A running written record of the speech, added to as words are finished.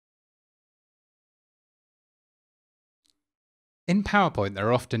In PowerPoint, there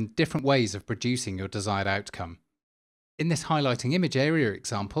are often different ways of producing your desired outcome. In this highlighting image area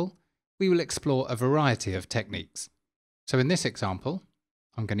example, we will explore a variety of techniques. So in this example,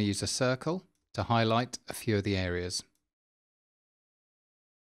 I'm going to use a circle to highlight a few of the areas.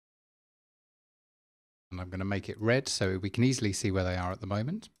 And I'm going to make it red so we can easily see where they are at the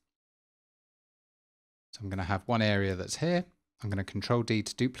moment. So I'm going to have one area that's here. I'm going to Control D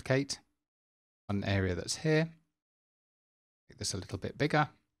to duplicate. One area that's here. Make this a little bit bigger.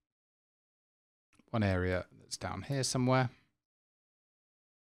 One area that's down here somewhere.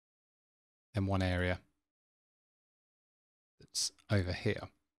 Then one area that's over here.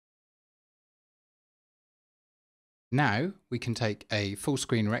 Now we can take a full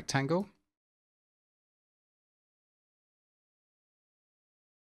screen rectangle.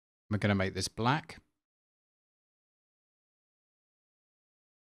 We're going to make this black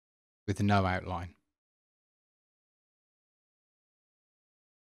with no outline.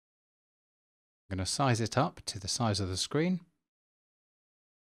 I'm going to size it up to the size of the screen.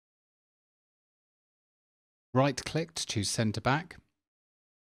 Right click to choose center back.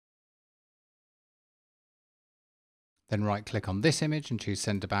 Then right click on this image and choose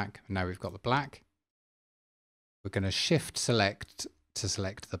center back. Now we've got the black. We're going to shift select to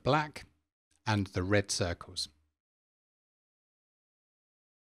select the black and the red circles.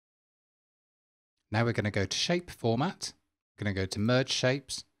 Now we're going to go to shape format. We're going to go to merge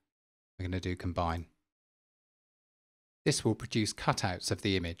shapes. We're going to do combine. This will produce cutouts of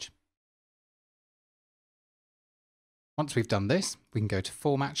the image. Once we've done this, we can go to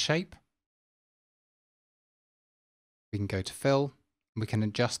format shape. We can go to fill, and we can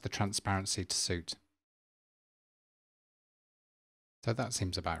adjust the transparency to suit. So that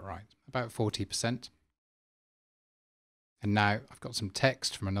seems about right, about 40%. And now I've got some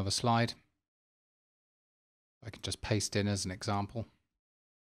text from another slide. I can just paste in as an example.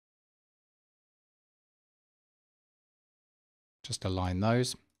 Just align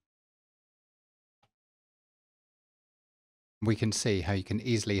those. We can see how you can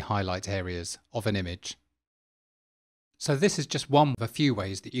easily highlight areas of an image. So this is just one of a few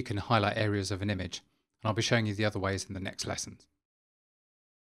ways that you can highlight areas of an image, and I'll be showing you the other ways in the next lessons.